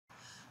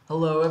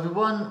Hello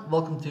everyone,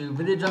 welcome to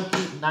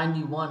VideoJunkie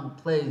 91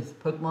 plays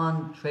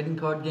Pokemon Trading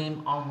Card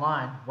Game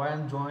online, where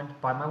I'm joined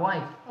by my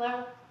wife.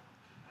 Hello.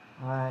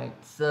 Alright,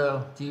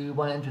 so do you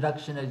want an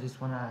introduction or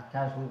just want to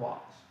casually watch?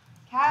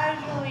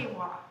 Casually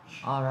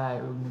watch.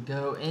 Alright, we're going to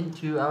go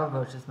into our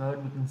versus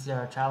mode. We can see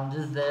our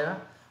challenges there.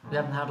 We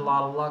haven't had a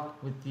lot of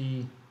luck with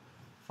the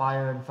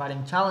fire and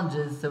fighting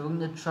challenges, so we're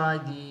going to try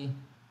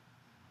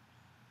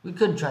we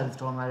could try the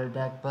Storm Rider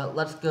deck, but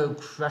let's go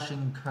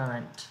Crushing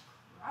Current.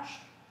 Crushing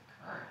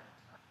Current.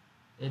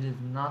 It is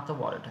not the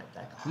water type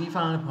deck. We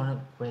found an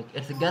opponent quick.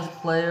 It's a guest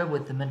player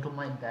with the Mental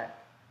Might deck.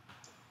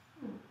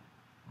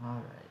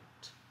 Alright.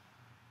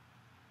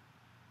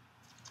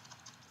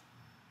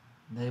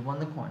 They won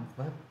the coin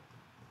flip.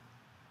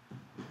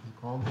 He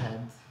called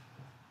heads.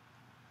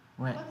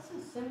 Wait. What's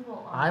the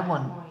symbol on I that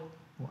won.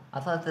 coin?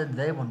 I thought that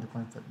they won the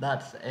coin flip.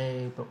 That's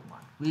a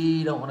Pokemon.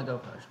 We don't want to go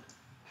first.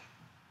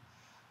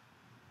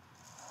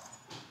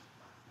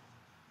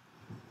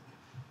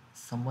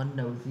 Someone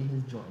nosy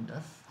has joined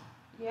us.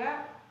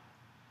 Yeah.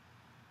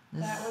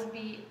 This That would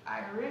be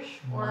Irish,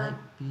 or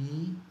might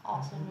be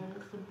also known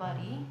as the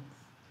Buddy.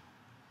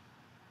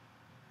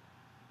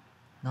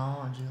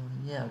 no, Julie.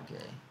 Yeah,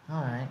 okay.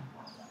 Alright.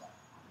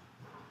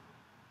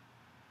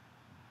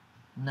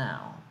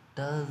 Now,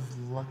 does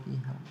Lucky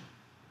help?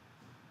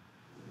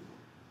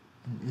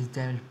 And is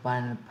damaged by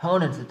an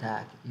opponent's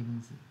attack,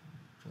 even if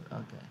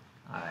okay.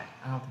 Alright.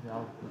 I don't think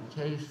that'll be the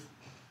case.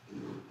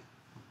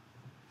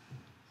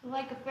 So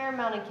like a fair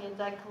amount of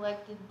kids, I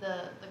collected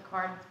the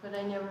cards, but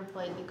I never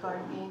played the card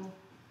game.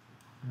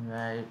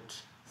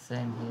 Right.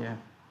 Same here.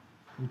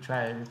 We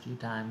tried it a few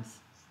times.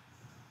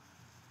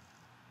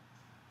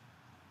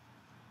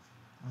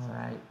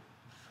 Alright.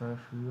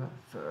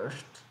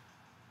 First.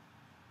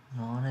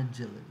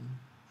 Non-agility.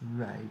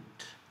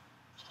 Right.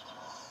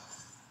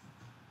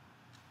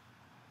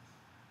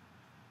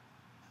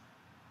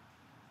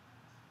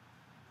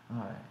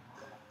 Alright.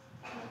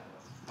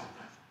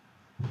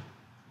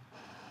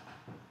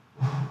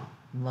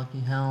 Lucky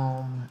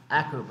Helm,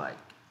 Acrobike.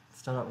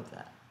 Start out with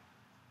that.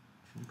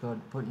 Should go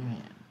ahead and put in your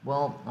hand.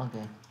 Well,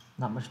 okay.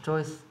 Not much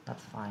choice.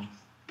 That's fine.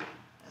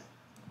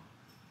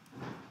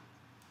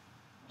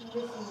 This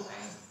is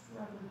my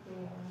rubber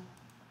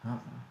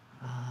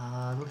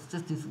band. Let's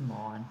just do some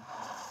on.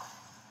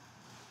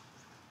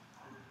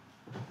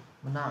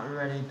 We're not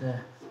ready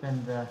to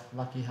spend the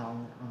Lucky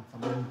Helm on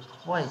something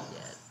quite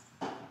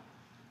yet.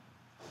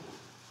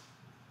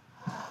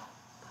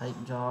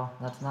 Tight jaw.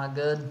 That's not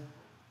good.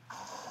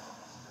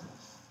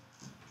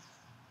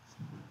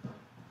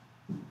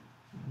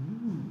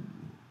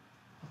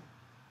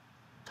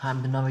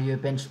 Time to number your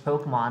benched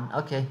Pokemon.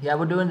 Okay, yeah,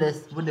 we're doing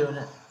this. We're doing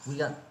it. We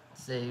got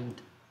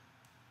saved.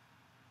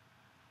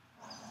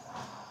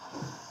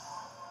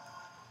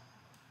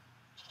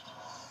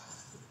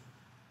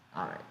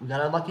 Alright, we got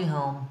our Lucky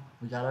Home.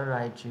 We got our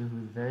Raichu,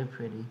 who's very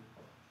pretty.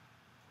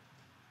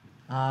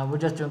 We're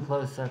just doing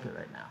closed circuit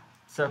right now.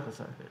 Circle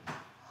circuit.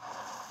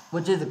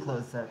 Which is a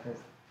closed circuit,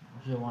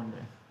 if you're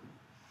wondering.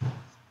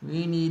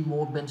 We need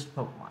more benched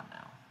Pokemon now.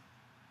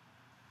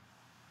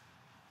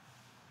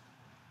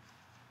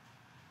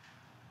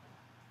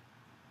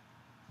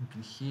 We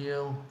can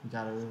heal. We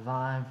got a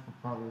revive. We'll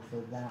probably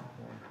save that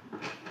for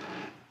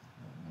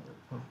another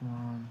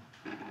Pokemon.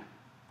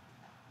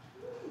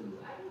 Ooh,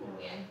 I didn't know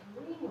we had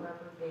green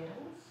rubber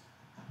bands.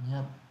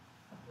 Yep.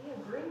 We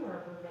have green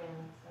rubber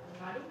bands,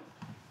 everybody.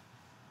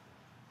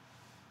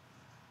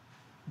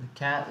 The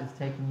cat is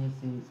taking your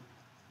seat,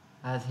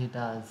 as he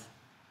does.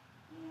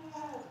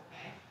 Yeah,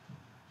 okay.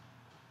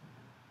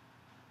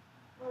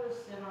 I'll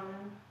just sit on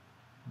him.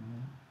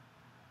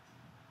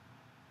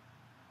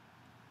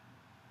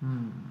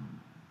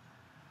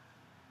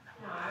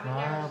 No, I would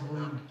never sit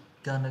Probably on him.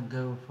 gonna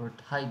go for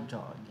Tight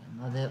Jaw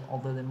again.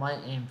 Although they might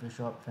aim for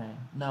Sharp Fang.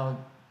 No,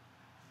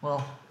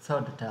 well, it's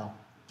hard to tell.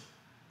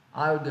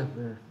 I would go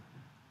for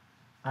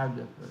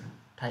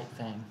Tight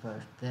Fang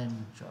first,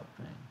 then Sharp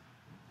Fang.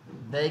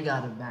 They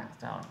got a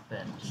maxed out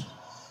bench.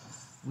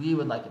 We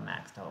would like a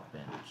maxed out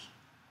bench.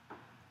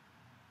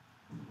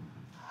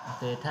 If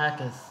they attack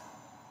us,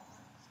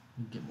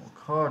 we get more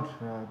cards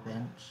for our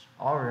bench.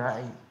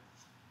 Alright.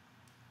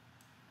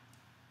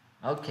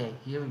 Okay,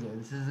 here we go.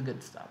 This is the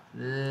good stuff.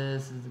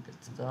 This is the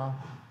good stuff.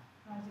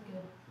 How's it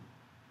good?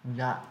 We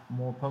got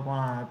more Pokemon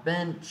on our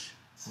bench.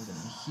 We're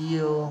gonna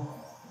heal.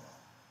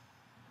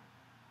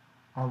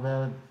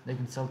 Although they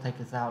can still take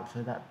us out,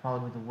 so that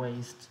probably was a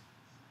waste.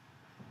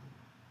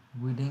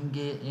 We didn't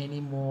get any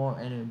more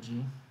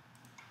energy.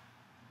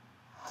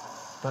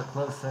 But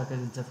closed circuit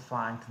is just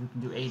fine, because we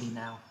can do 80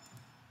 now.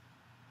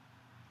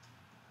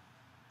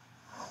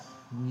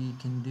 We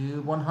can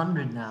do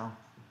 100 now.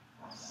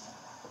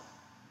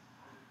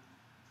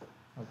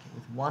 Okay,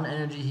 with 1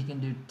 energy he can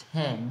do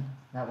 10.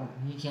 That one,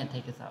 he can't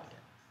take us out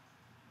yet.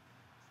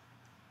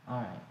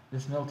 Alright,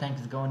 this Miltank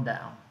is going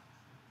down.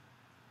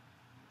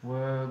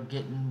 We're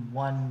getting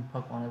 1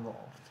 Pokemon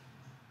evolved.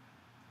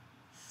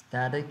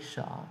 Static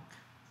Shock.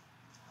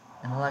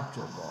 An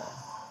Electro Ball.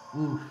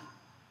 Oof,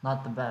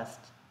 not the best.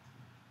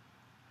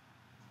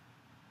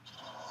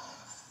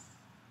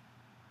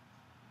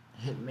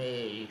 Hit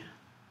me.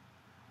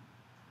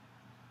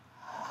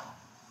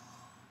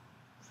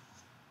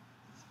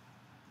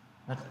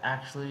 That's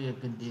actually a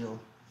good deal.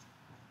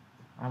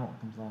 I won't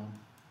complain.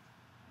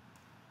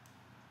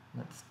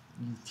 Let's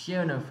use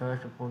Tierno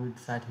first before we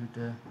decide who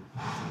to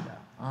shoot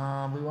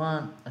out. We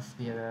want a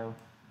Spearow.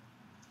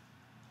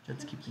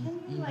 Just keep things Can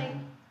you even. like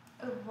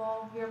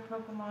evolve your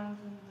Pokemons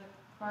in the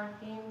card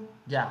game?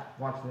 Yeah,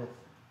 watch this.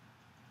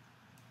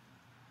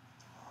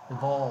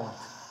 Evolved.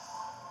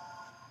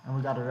 And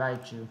we got a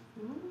Raichu,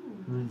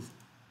 who's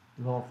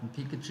evolved from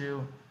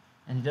Pikachu.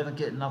 And he doesn't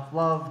get enough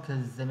love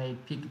because they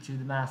made Pikachu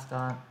the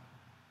mascot.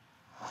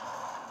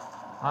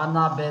 I'm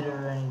not bitter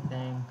or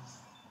anything.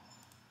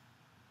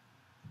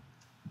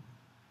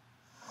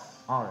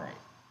 Alright.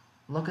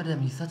 Look at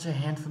him, he's such a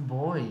handsome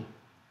boy.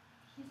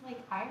 He's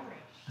like Irish.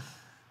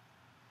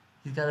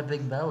 He's got a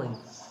big belly.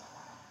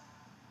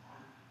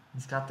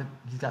 He's got the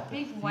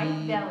Big feet.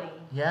 white belly.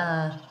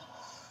 Yeah.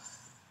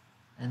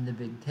 And the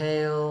big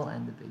tail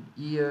and the big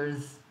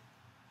ears.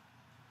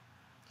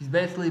 He's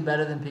basically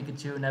better than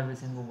Pikachu in every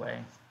single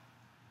way.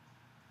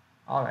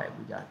 Alright,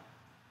 we got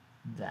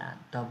that.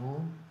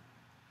 Double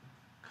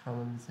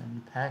colors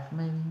and pack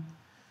maybe?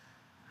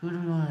 Who do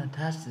we want to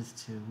attach this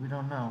to? We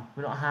don't know.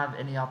 We don't have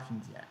any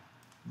options yet.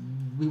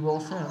 We will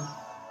soon.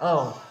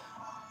 Oh.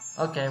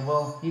 Okay,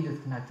 well, he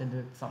disconnected.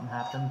 Something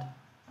happened.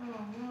 Oh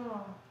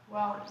no.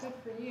 Well, good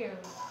for you.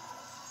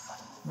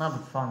 Not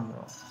as fun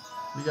though.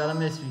 We got a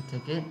mystery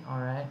ticket.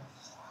 Alright.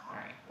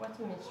 Alright, what's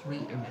a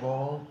mystery?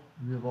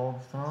 We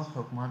evolve some of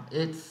our Pokemon.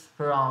 It's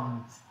for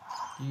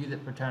you use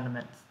it for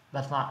tournaments.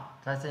 That's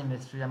not, did I say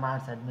mystery? I might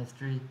have said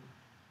mystery.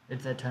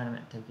 It's a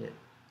tournament ticket.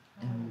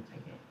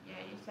 Ticket. Yeah,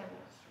 you said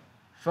mystery.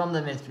 From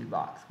the mystery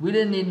box. We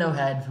didn't need no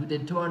heads. We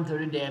did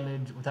 230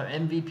 damage with our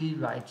MVP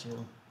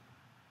Raichu.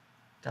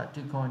 Got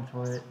 2 coins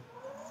for it.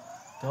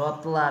 Go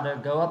up the ladder.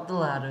 Go up the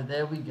ladder.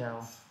 There we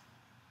go.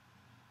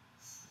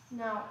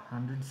 Now,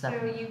 107.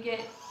 so you get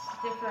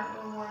different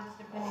rewards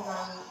depending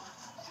on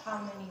how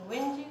many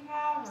wins you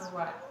have, or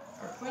what,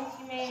 or points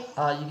you make.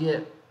 You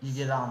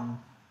get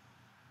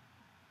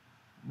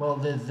well,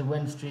 there's the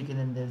win streak and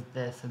then there's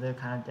this, so they're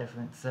kind of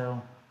different.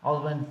 So all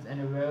the wins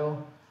in a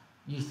row,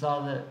 you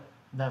saw that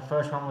the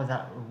first one was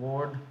that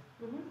reward.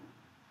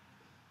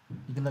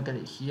 You can look at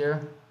it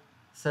here.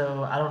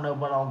 So I don't know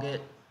what I'll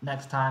get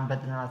next time,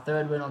 but then on a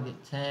third win I'll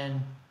get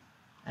 10,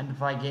 and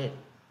if I get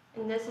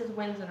And this is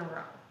wins in a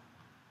row.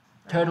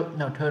 Right? total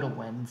wins Total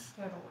wins.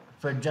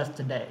 for just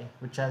today,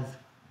 which has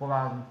 4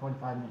 hours and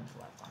 45 minutes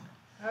left on it.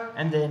 Okay.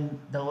 And then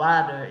the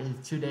ladder is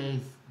 2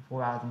 days,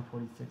 4 hours and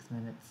 46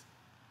 minutes.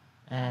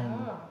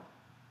 And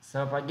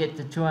so if I get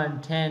to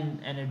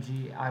 210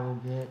 energy, I will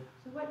get.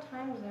 So what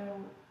time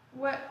zone?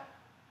 What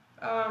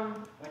time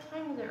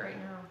is it right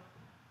now?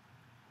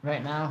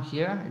 Right now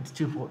here it's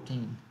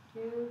 2:14.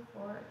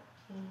 2:14.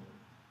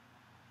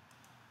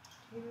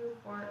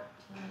 2:14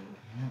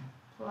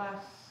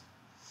 plus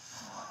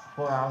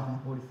 4 hours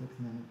and 46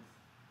 minutes.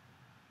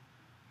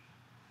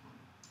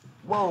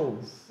 Whoa!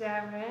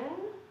 7.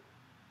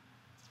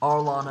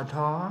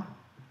 Arlanatar.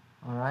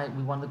 Alright,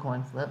 we won the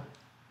coin flip.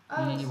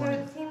 Oh, You so won.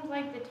 it seems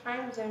like the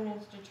time zone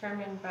is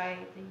determined by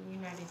the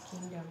United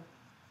Kingdom.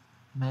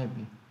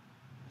 Maybe.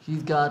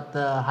 He's got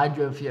the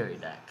Hydro Fury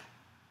deck.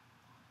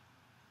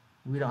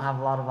 We don't have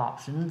a lot of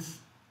options.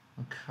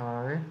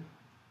 Okay.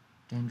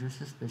 Dangerous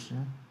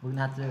Suspicion. We're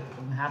gonna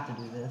have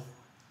to do this.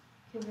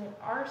 Because at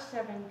our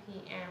 7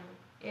 p.m.,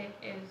 it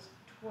is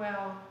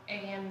 12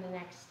 a.m. the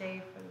next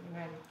day for the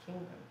United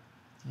Kingdom.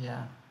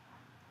 Yeah.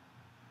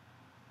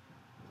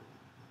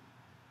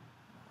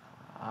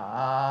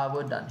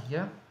 We're done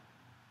here.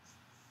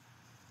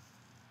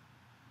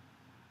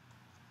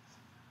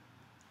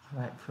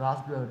 Alright,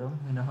 Frost Rotom,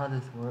 we know how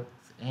this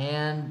works.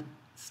 And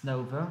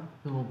Snover,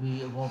 who will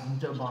be evolving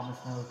to Obama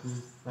Snow if we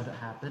let it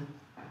happen.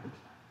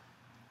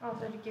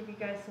 Also, to give you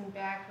guys some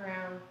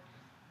background,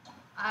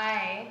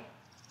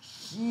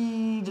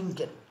 He didn't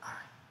get it.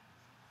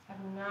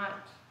 Alright.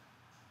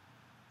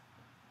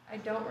 I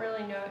don't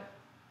really know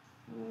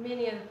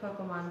many of the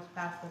Pokemons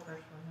past the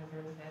first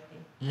 150.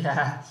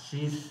 Yeah,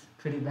 she's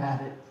pretty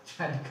bad at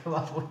trying to come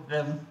up with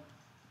them.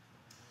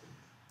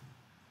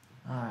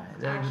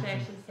 Alright. Actually, I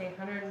should say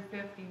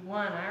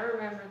 151. I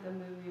remember the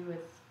movie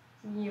with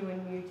Mew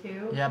and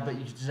Mewtwo. Yeah, but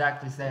you should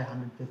actually say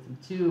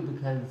 152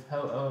 because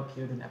Ho-Oh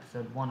appeared in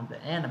episode 1 of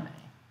the anime.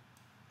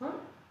 Huh?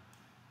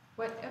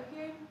 What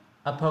appeared?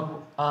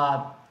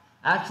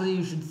 Actually,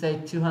 you should say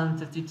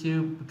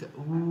 252 because,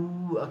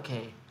 ooh,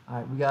 okay.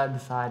 Alright, we gotta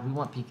decide. We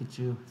want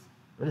Pikachu.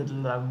 I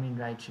mean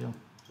Raichu.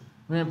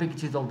 We want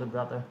Pikachu's older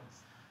brother.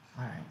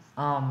 Alright,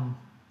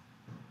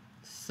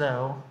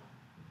 so,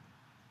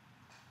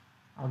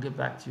 I'll get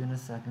back to you in a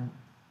second.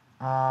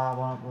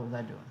 What was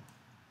I doing?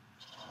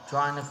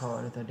 Drawing the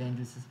card with a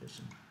Dangerous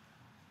Suspicion.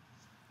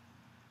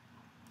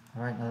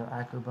 Alright, another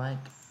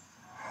Acrobike.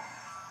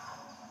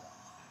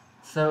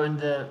 So in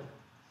the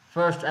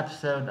first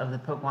episode of the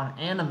Pokemon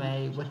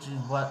anime, which is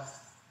what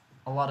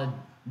a lot of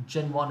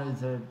Gen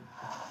 1ers are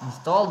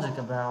nostalgic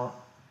about,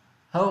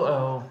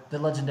 Ho-Oh, the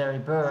legendary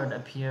bird,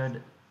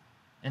 appeared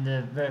in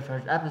the very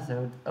first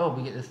episode. Oh,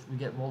 we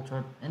get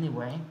Voltorb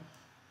anyway.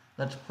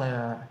 Let's play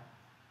our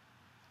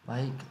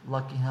Bike,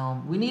 Lucky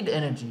Helm. We need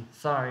energy.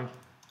 Sorry.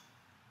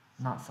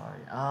 Not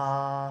sorry.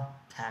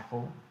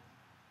 Tackle.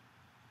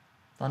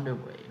 Thunder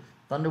Wave.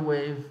 Thunder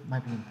Wave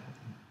might be important.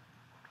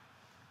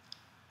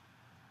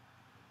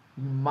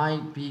 You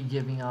might be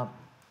giving up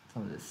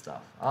some of this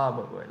stuff.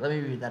 Wait. Let me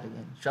read that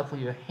again. Shuffle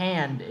your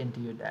hand into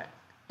your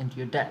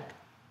deck.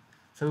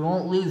 So we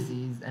won't lose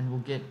these, and we'll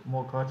get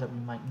more cards that we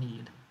might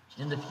need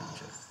in the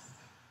future.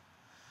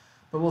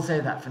 But we'll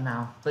save that for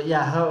now. But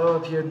yeah, Ho-Oh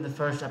appeared in the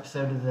first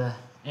episode of the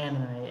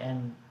anime,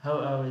 and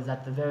Ho-Oh is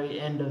at the very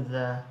end of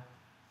the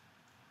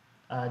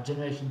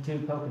Generation 2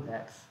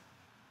 Pokedex.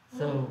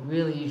 So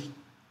really,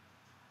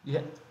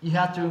 you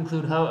have to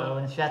include Ho-Oh,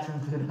 and if you have to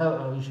include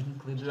Ho-Oh, you should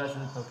include the rest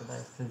of the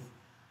Pokedex, because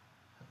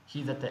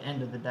he's at the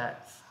end of the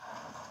decks.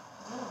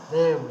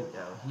 There we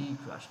go. He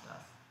crushed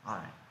us.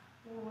 Alright.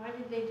 Well, why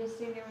did they just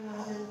say there was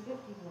 150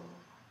 then?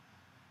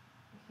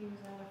 If he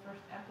was in the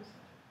first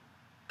episode.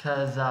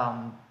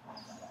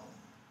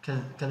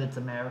 Cause it's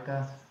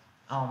America.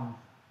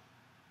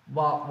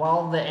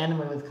 While the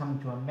anime was coming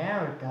to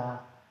America,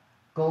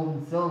 Gold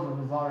and Silver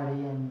was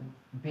already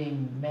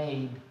being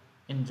made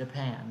in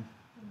Japan.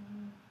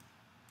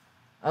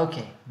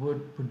 Okay, we're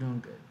doing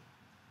good.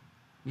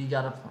 We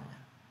got a plan.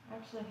 I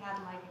actually had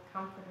like a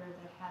comforter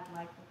that had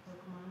like the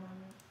Pokemon on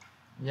it.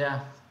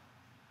 Yeah.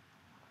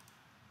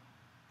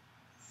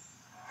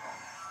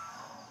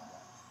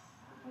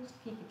 It was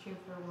Pikachu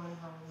for one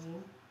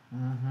Halloween.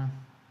 Mm-hmm.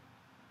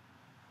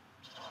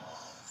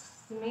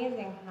 It's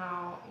amazing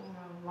how,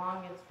 long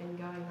it's been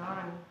going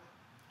on.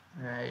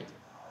 Right.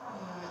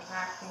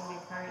 Attracting the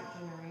current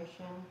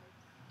generation.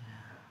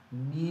 Yeah. We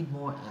need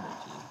more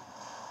energy.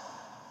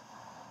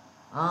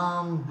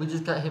 We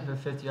just got hit for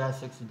 50 out of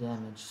 60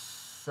 damage.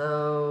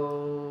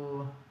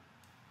 So...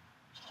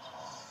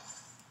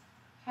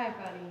 Hi,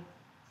 buddy.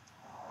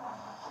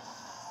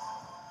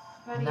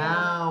 Buddy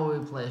now we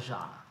play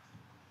Shauna.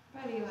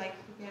 Buddy likes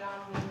to get on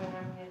me when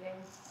I'm knitting.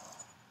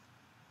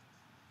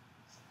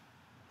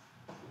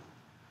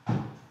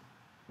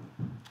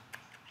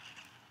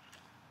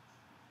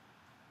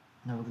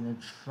 Now we're gonna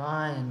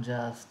try and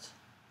just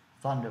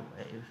Thunder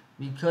Wave.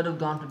 We could have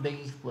gone for Big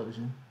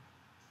Explosion,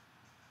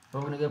 but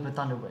we're gonna go for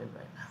Thunder Wave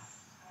right now.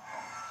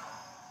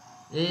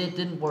 It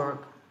didn't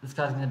work. This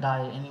guy's gonna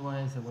die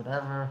anyway, so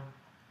whatever.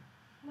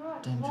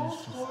 Not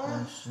Dangerous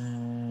Voltorb.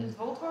 Suspension. Is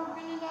Voltorb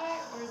gonna die,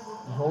 or is it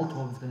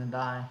Voltorb's gonna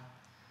die.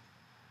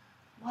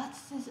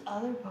 What's this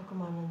other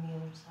Pokemon on the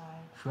other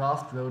side?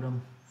 Frost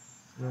Rotom.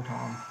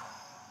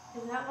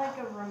 Is that like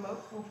a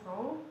remote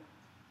control?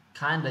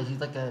 Kinda. He's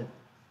like a.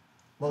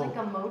 Well, Like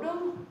a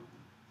modem?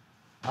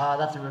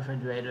 that's a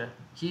refrigerator.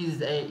 He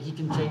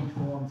can change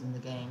forms in the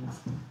games.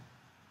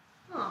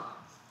 Huh.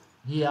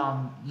 He's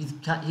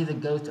a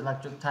ghost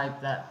electric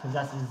type that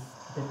possesses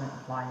different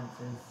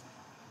appliances.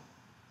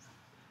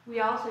 We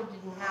also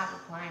didn't have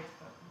appliance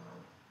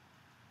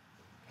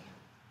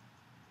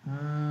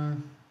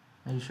Pokemon.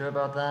 Are you sure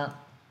about that?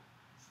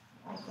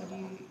 Like, would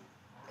you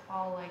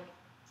call,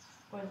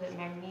 what is it,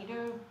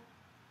 Magneto?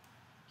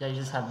 Yeah, you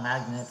just have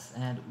magnets,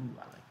 and ooh,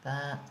 I like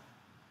that.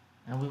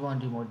 And we want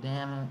to do more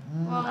damage.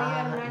 Well, you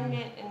have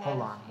Magnet, and then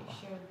hold on. you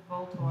showed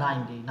Voltorb.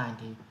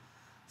 90.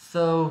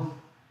 So,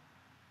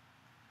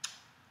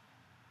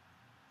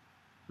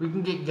 we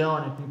can get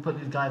going if we put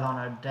these guys on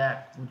our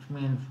deck, which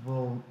means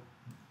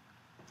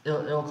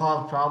it'll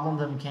cause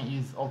problems and we can't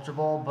use Ultra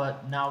Ball,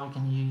 but now we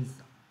can use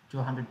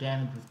 200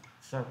 damage with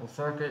Circle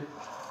Circuit.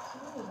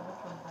 What does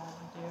Ultra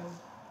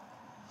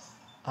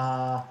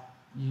Ball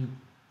do? You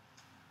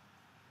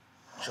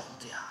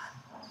Jolteon.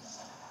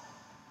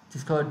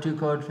 Discard 2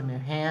 cards from your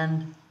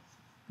hand,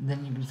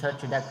 then you can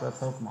search your deck for a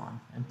Pokemon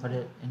and put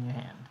it in your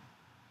hand.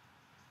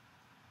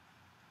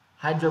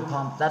 Hydro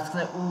Pump, that's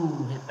gonna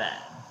hit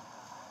bad.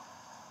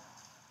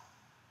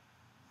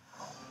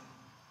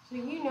 So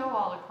you know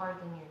all the cards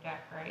in your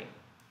deck, right?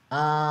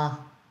 I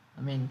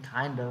mean,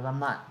 kind of. I'm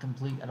not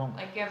complete. I don't.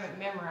 Like, you haven't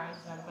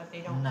memorized them, but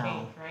they don't No.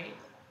 change, right?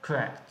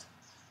 Correct.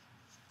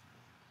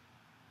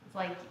 It's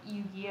like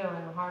Yu-Gi-Oh!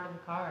 In the heart of the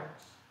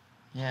cards.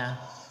 Yeah.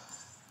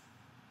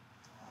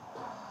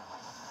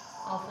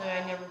 Also,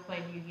 I never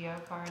played Yu-Gi-Oh!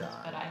 Cards,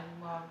 Darn. but I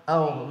love.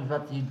 Oh, we're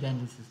about to use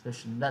Dangerous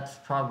Suspicion. That's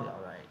probably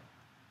alright.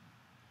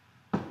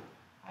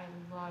 I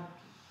loved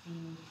the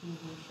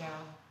TV show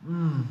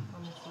On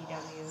on the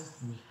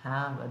CW. We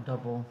have a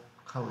double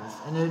colors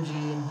energy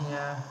in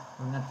here.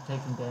 We're gonna have to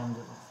take some damage. It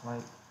looks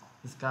like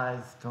this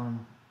guy's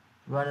going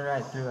running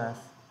right through us.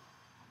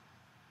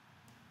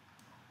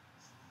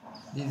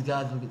 These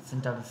guys will get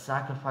sent out as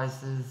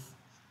sacrifices.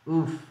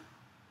 Oof.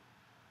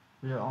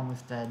 We are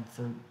almost dead,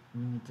 so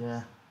we need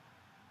to.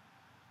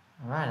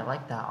 Alright, I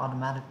like that.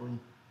 Automatically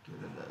get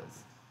rid of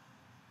those.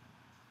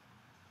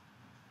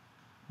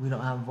 We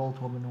don't have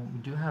Voltorb, we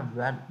do have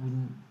Red. We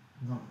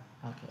don't.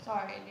 Okay.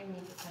 Sorry, I didn't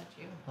mean to touch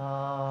you.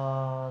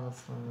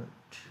 That's for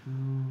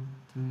 2,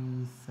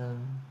 3,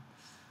 7,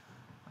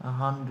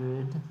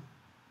 100.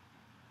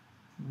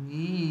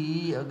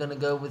 We are gonna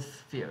go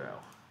with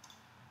Firo.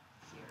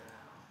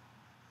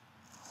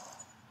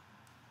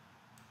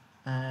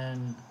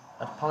 And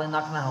that's probably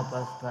not gonna help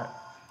us, but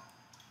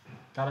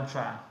gotta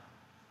try.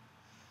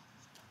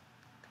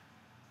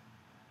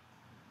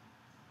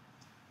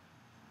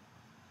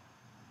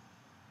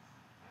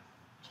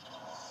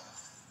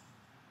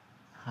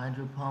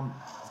 Hydro Pump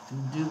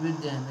can do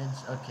good damage.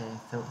 Okay,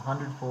 so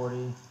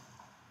 140,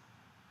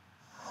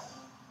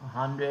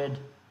 100,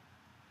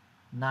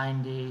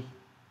 90,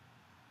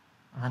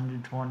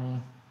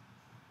 120.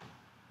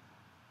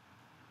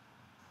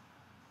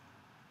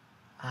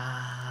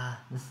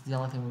 This is the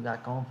only thing we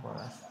got going for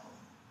us.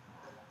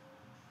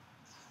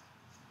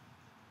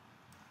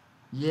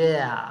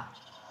 Yeah.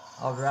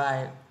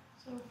 Alright.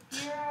 So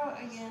Hero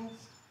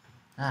against.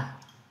 Who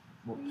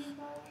are you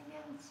going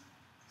against?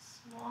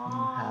 You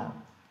have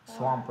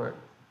Swampert.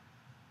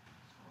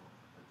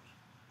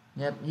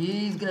 Yep,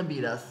 he's gonna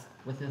beat us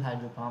with his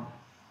Hydro Pump.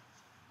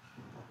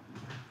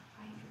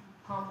 Hydro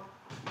Pump.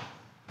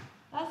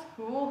 That's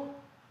cool.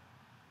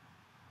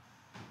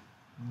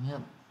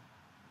 Yep.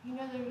 You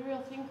know, there's a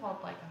real thing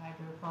called like a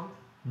Hydro Pump.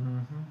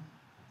 Mm-hmm.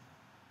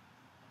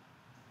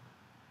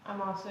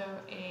 I'm also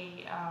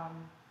a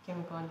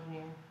chemical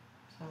engineer,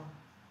 so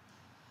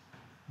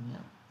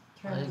Yep.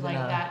 terms like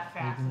that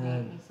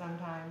fascinate me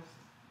sometimes.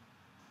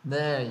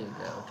 There you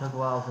go. Took a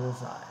while to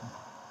decide.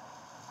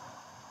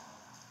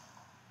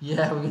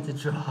 Yeah, we get to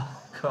draw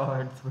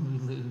cards when we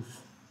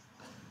lose.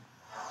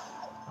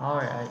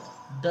 Alright,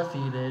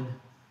 defeated.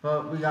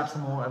 But we got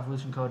some more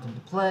evolution cards into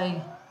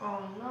play.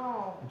 Oh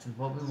no. Which is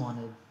what we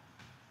wanted.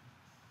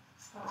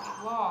 So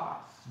we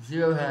lost.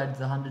 0 heads,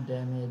 100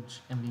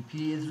 damage.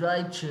 MVP is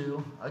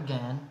Raichu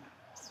again.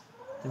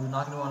 Did we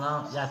knock anyone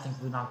out? Yeah, I think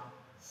we knocked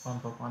one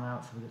Pokemon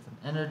out, so we get some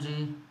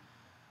energy.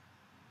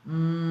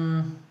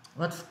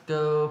 Let's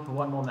go for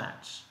one more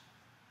match.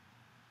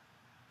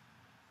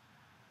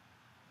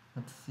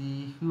 Let's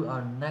see who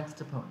our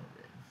next opponent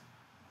is.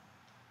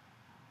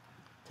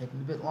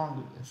 Taking a bit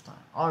longer this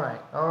time.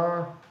 Alright,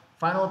 our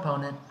final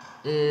opponent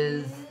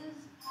is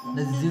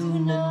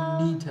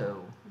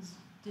Nizunanito.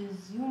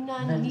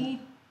 Nizunanita.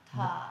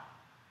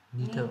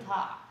 Nito.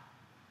 Nita.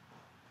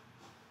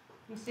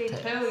 You say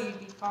Text. toe, you'd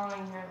be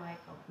calling her like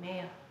a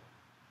male.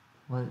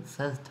 Well, it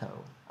says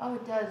toe. Oh,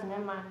 it does.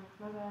 Never mind.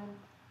 My bad.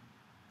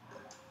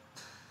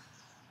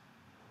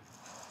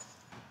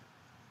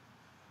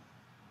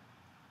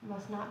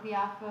 Must not be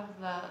off of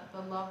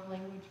the love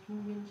language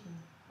convention.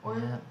 Or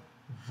Yeah.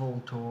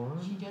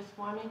 Voltor. she just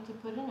wanted to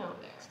put a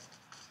note there.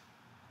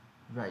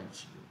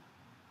 Raichu.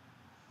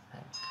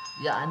 Heck.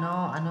 Yeah, I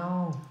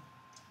know.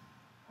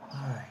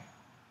 Alright.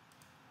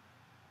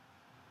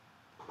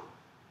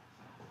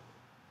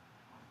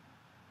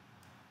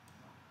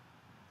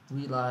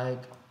 We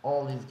like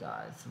all these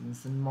guys, so we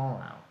send them all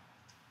out.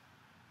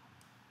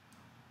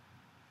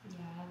 Yeah,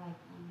 I like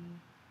Eevee.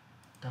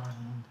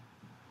 Done.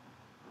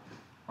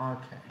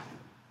 Okay.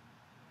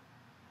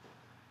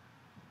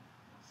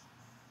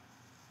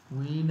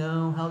 We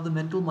know how the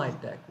Mental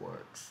Might deck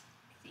works.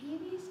 Is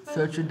Eevee supposed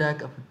Search your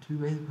deck up for 2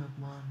 basic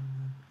Pokemon.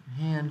 Your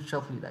hand,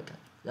 shuffle your deck.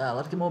 Yeah,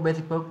 let's get more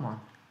basic Pokemon.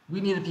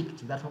 We need a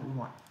Pikachu, that's what we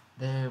want.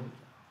 There we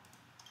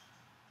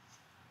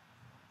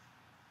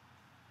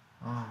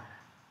go. Alright.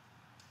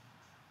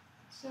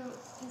 So,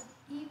 is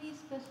Eevee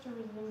supposed to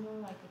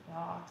resemble like a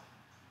dog?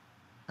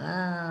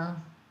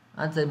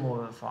 I'd say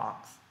more of a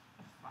fox.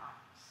 A fox.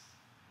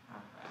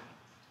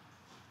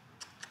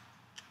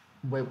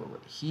 Alright. Wait.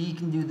 He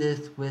can do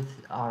this with...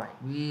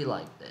 Alright, we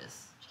like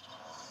this.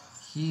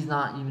 He's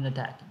not even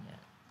attacking yet.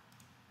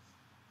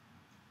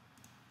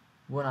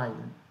 We're not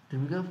even...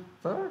 Did we go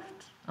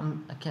first?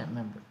 I can't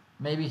remember.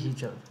 Maybe he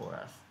chose for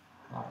us.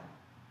 Alright.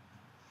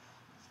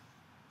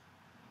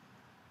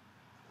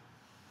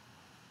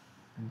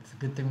 And it's a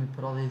good thing we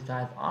put all these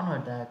guys on our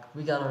deck.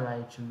 We got a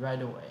Raichu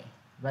right away.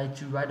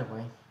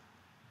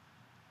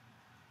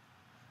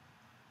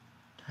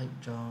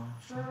 Type Jaw.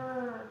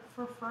 Fro?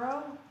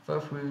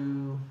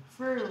 Furfrou.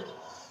 Fru.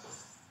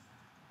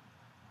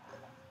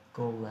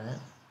 Golett.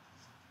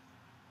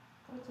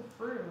 What's a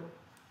fru?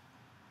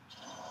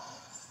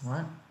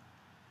 What?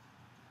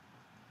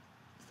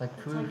 It's like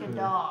It's Frou like Frou. a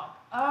dog.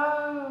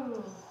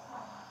 Oh!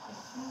 A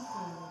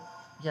Fru.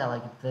 Yeah,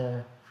 like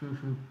the Frou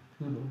Frou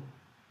poodle.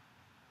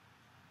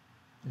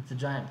 It's a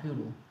giant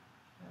poodle.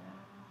 Wow.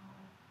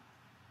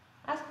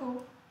 That's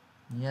cool.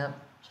 Yep.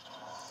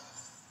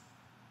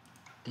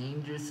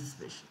 Dangerous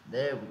suspicion.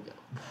 There we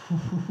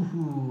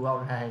go.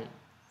 Alright.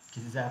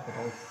 Get his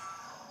Zapdos.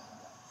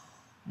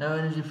 No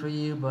energy for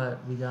you, but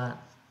we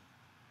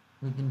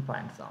can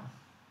find some.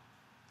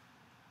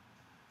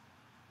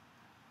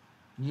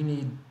 You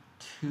need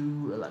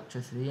 2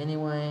 electricity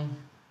anyway.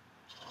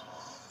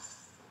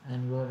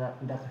 And we'd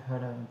have to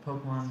hurt our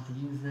Pokemon to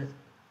use it.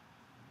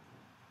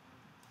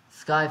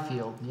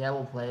 Skyfield, yeah,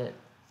 we'll play it.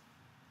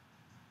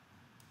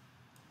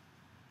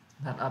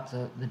 That ups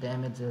the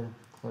damage of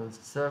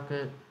closed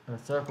circuit, or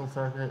circle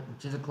circuit,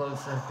 which is a closed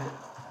circuit.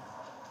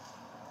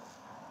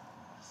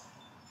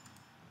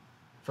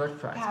 First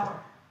prize Power. card.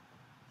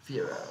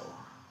 Firo.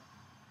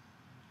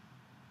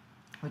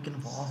 We can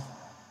evolve.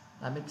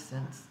 That makes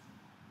sense.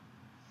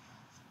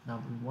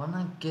 Now we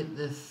wanna get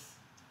this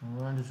And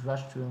we're gonna just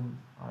rush to him.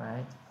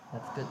 Alright.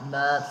 That's good.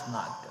 That's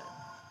not good.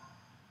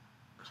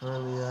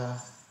 Curlia.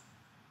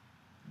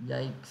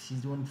 Yikes,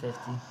 he's doing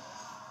 50.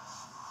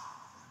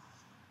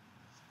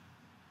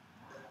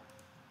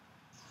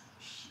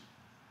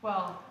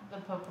 Well, the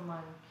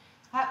Pokemon.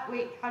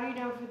 Wait, how do you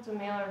know if it's a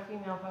male or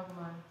female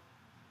Pokemon?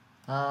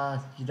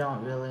 You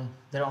don't really.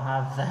 They don't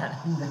have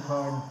that in the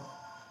card.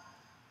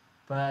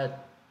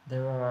 But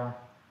there are,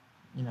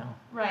 you know.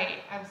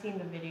 Right, I've seen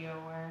the video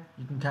where.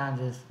 You can kind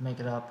of just make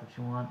it up if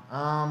you want.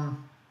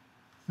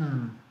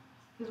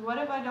 Because what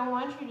if I don't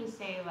want you to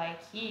say, like,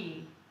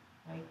 he?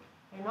 Like,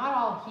 they're not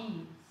all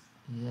he's.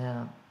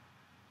 Yeah.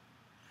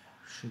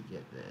 Should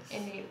get this.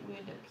 And it would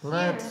appear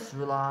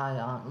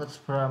Let's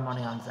put our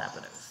money on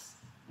Zapdos.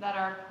 that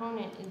our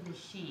opponent is a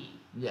she.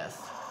 Yes.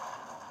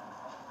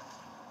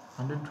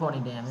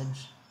 120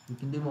 damage. We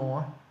can do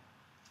more.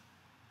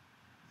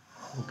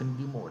 We can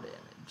do more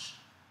damage.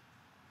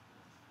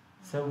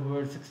 So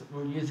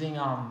we're using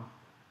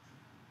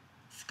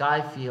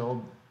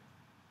Skyfield.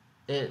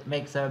 It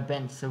makes our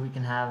bench so we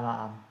can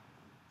have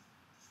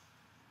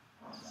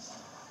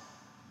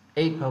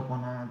 8 Pokemon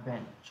on our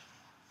bench.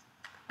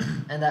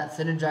 And that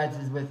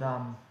synergizes with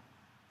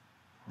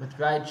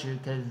Raichu,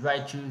 because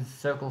Raichu's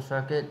Circle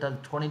Circuit does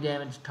 20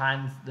 damage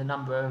times the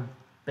number of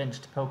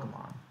benched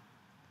Pokemon.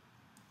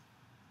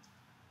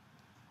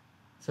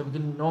 So we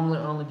can normally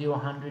only do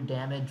 100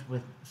 damage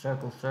with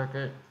Circle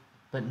Circuit,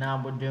 but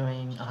now we're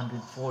doing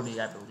 140,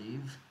 I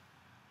believe.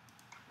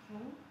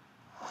 Okay.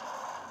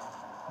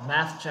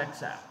 Math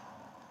checks out.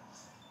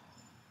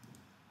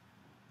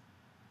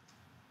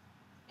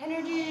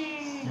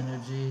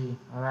 Energy.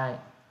 Alright.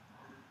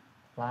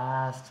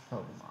 Last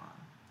Pokemon.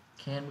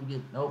 Can we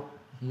get... Nope.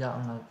 She got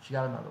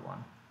another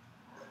one.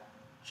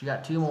 She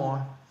got 2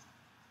 more.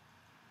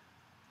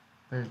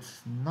 But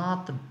it's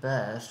not the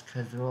best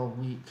because they're all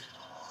weak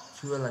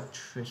to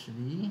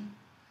electricity.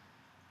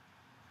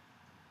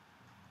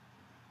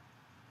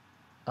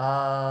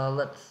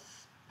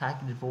 Let's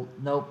package it full.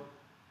 Nope.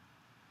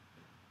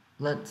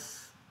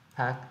 Let's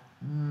pack.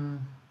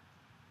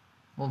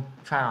 We'll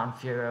try on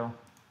Furo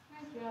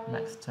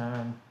next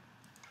turn.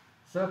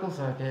 Circle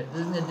Circuit.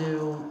 This is gonna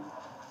do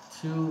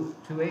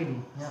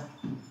 280. Yep.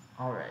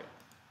 Alright.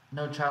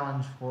 No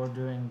challenge for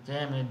doing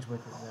damage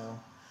with it though.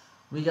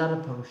 We got a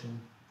potion.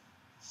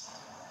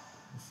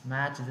 This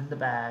match is in the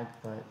bag,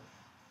 but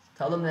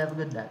tell them they have a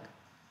good deck.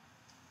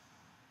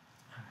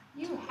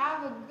 You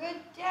have a good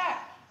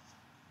deck.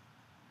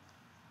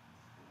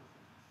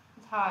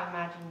 That's how I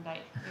imagined that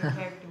your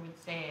character would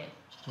say it.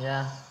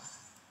 Yeah.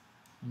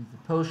 Use the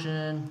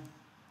potion.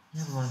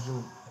 Yeah, we want to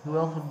do. Who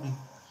else would we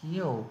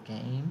heal?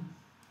 Game.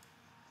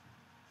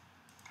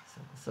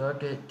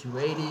 Circuit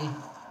 280.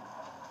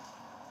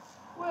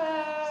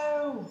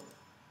 Whoa!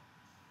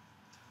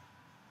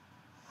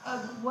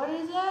 What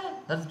is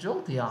that? That's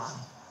Jolteon.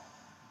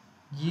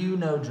 You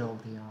know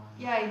Jolteon.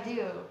 Yeah, I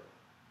do.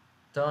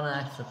 Don't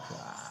act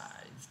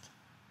surprised.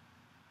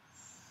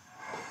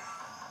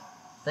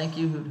 Thank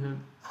you, Hoot Hoot.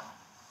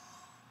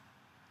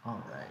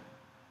 Alright.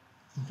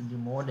 We can do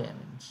more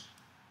damage.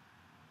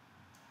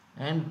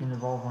 And we can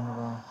evolve one of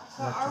our...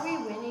 So are we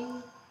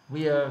winning?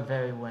 We are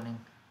very winning.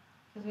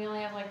 Because we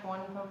only have like 1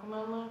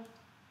 Pokemon left?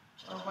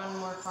 Or 1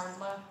 more card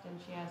left and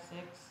she has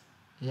 6?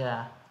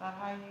 Yeah. Is that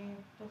how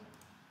you...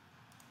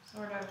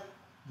 Sort of...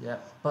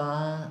 Yep.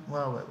 But...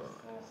 Well, wait.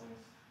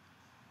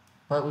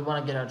 But we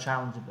want to get our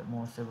challenge a bit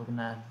more, so we're going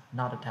to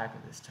not attack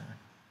it this turn.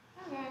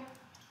 Okay.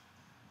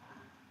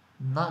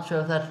 Not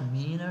sure if that's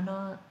mean or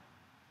not.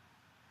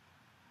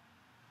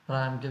 But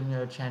I'm giving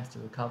her a chance to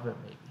recover it,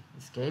 maybe.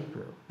 Escape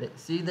route.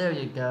 See, there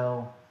you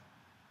go.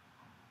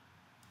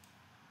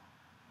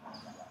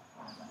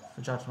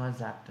 Switch out to my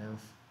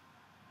Zapdos.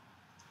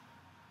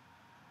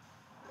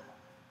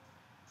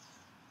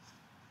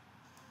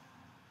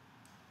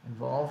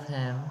 Involve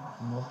him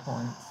for more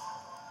points.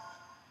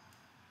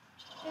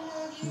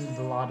 He needs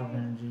a lot of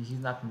energy. He's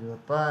not gonna do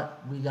it,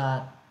 but we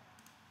can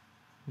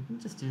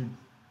just do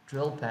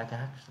Drill Peck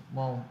actually.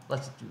 Well,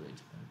 let's just do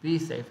HP. Be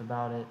safe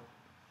about it.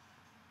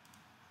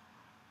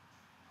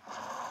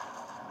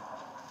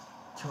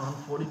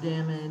 240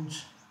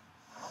 damage.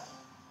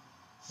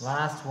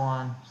 Last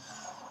one.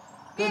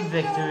 Good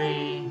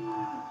victory.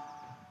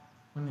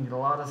 We need a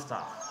lot of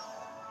stuff.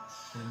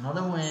 Get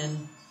another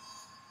win.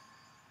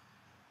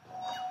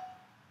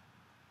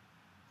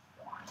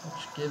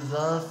 Which gives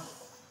us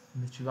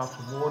Mystery Box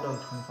reward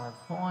of 25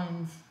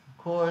 coins, of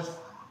course.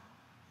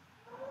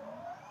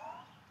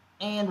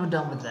 And we're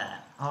done with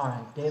that.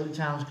 Alright, daily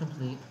challenge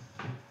complete.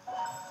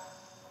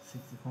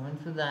 60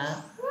 coins for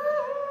that.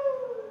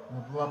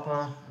 Level up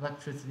our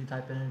electricity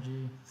type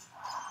energy.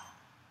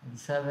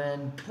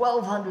 87,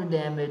 1200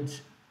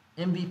 damage.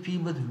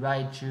 MVP with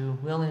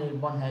Raichu. We only need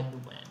 1 head to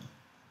win.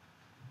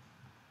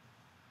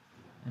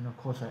 And of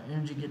course our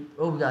energy get.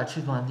 Oh, we gotta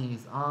choose one of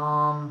these.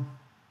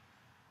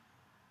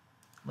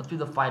 Let's do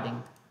the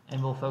fighting,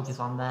 and we'll focus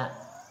on that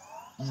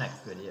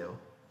next video.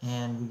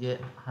 And we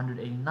get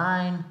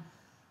 189.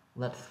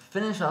 Let's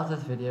finish off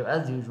this video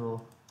as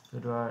usual. Go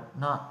to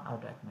not our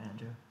deck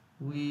manager.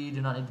 We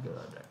do not need to go to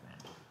our deck,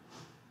 man.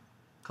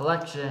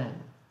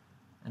 Collection.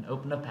 And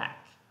open a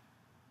pack.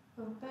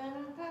 Open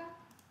a pack.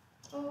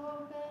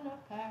 Open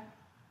a pack.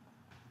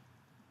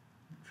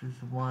 Choose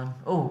one.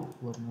 Oh,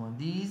 we'll open one of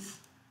these.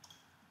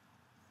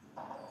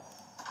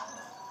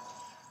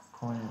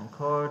 Coin and a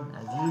card,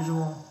 as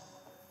usual.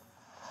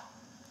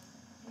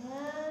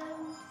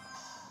 And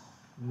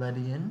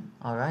Ledian.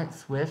 Alright,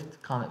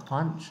 Swift, Comet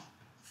Punch.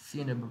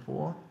 Seen it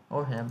before.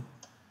 Or him.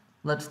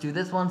 Let's do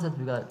this one since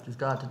we just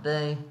got it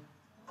today.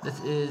 This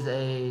is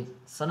a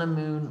Sun and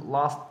Moon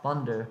Lost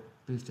Thunder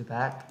booster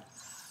pack.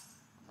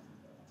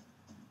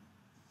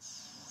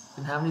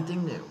 Didn't have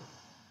anything new.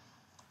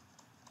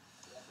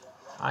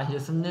 I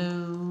hear some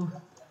new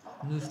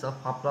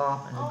stuff popped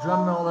off, and a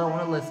drum roll that I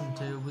want to listen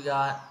to. We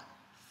got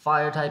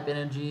Fire type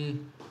energy,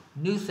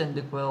 new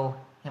Cyndaquil,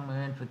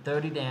 hammer in for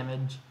 30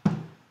 damage.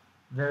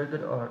 Very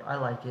good art, I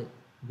like it.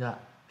 We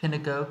got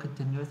Pinnacle,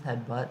 continuous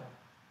headbutt.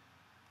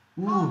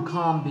 Ooh,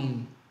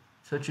 combi.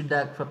 Search your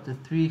deck for up to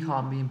 3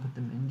 combi and put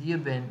them into your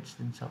bench,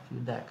 then shuffle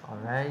your deck,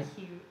 alright?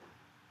 cute.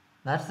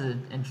 That's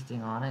an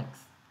interesting Onyx.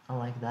 I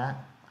like that.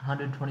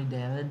 120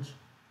 damage.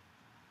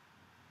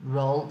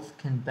 Ralts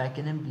can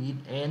beckon and beat,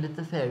 and it's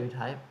a fairy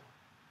type.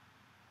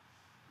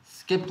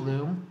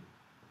 Skiploom,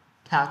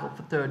 tackle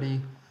for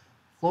 30.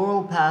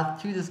 Floral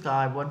Path to the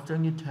sky. Once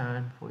during your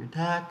turn, for your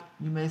attack,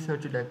 you may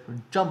search your deck for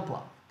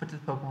Jumpluff. Put this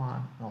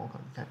Pokemon, all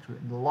cards attached to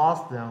it, in the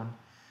Lost Zone,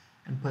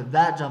 and put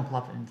that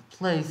Jumpluff in its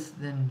place,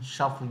 then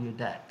shuffle your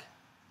deck.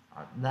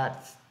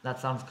 That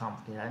sounds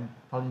complicated. I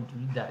probably need to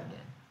read that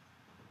again.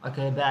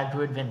 Okay, back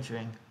to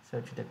adventuring.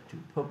 Search your deck for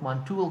 2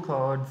 Pokemon tool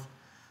cards.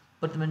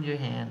 Put them into your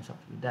hand. Shuffle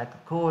your deck,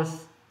 of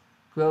course.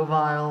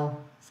 Grovyle,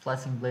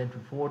 Slicing Blade for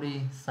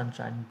 40.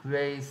 Sunshine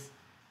Grace.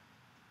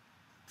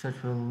 Search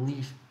for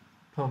Leaf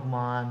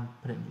Pokemon.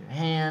 Put it in your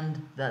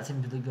hand. That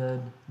seems really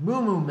good.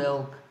 Moo Moo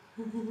Milk.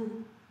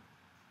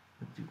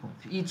 Put 2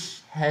 coins for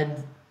each.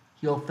 Head,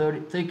 heal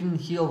 30. So you can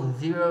heal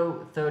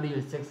 0, 30,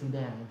 or 60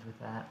 damage with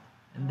that.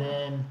 And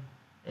then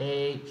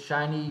a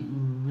shiny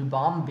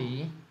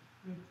Ribombee.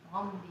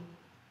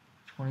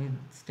 20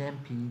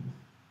 Stampede.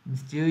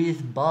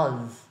 Mysterious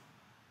Buzz.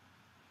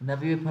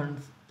 Whenever your opponent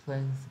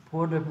plays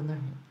support up in their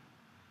hand,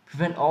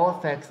 prevent all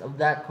effects of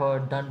that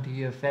card done to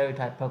your fairy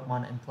type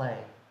Pokemon in play.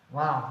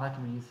 Wow, that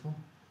can be useful.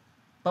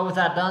 But with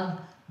that done,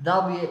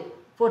 that'll be it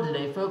for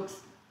today,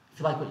 folks. If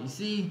you like what you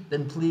see,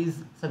 then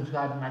please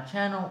subscribe to my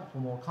channel for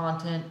more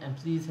content, and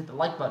please hit the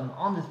like button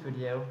on this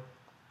video.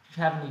 If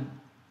you have any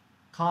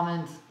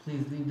comments,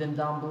 please leave them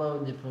down below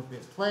in the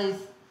appropriate place.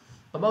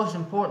 But most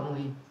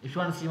importantly, if you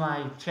want to see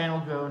my channel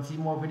grow and see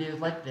more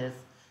videos like this,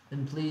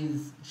 then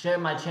please share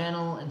my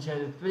channel and share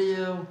this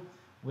video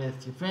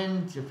with your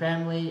friends, your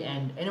family,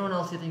 and anyone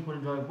else you think would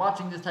enjoy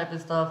watching this type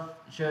of stuff.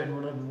 Share it in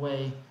whatever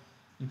way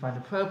you find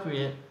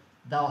appropriate.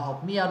 That'll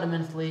help me out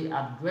immensely.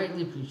 I'd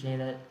greatly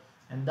appreciate it.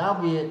 And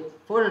that'll be it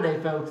for today,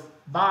 folks.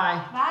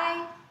 Bye.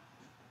 Bye.